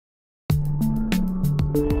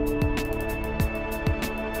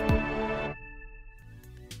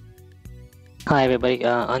Hi everybody,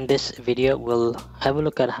 on this video we'll have a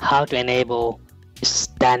look at how to enable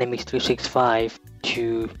Dynamics 365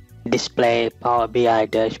 to display Power BI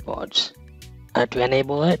dashboards. To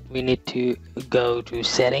enable it, we need to go to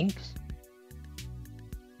Settings,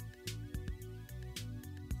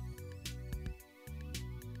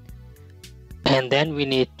 and then we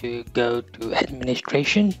need to go to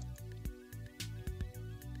Administration,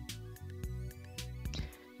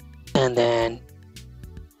 and then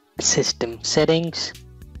System Settings.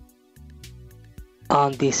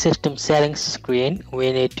 On the System Settings screen,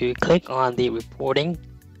 we need to click on the Reporting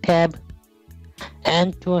tab,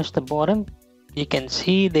 and towards the bottom you can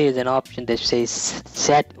see there is an option that says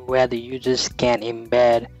Set whether users can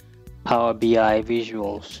embed Power BI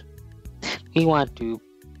visuals. We want to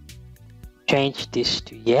change this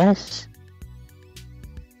to yes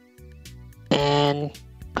and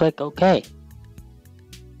click OK.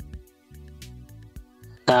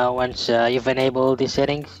 Now once you've enabled the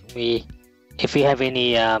settings, if you have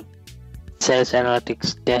any sales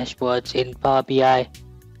analytics dashboards in Power BI,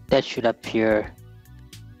 that should appear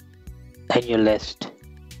in your list.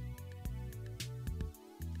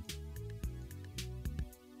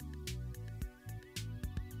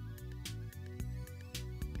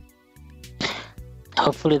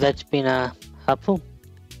 Hopefully that's been helpful.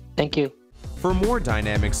 Thank you. For more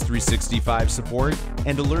Dynamics 365 support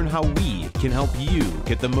and to learn how we can help you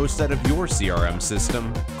get the most out of your CRM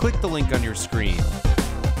system, click the link on your screen.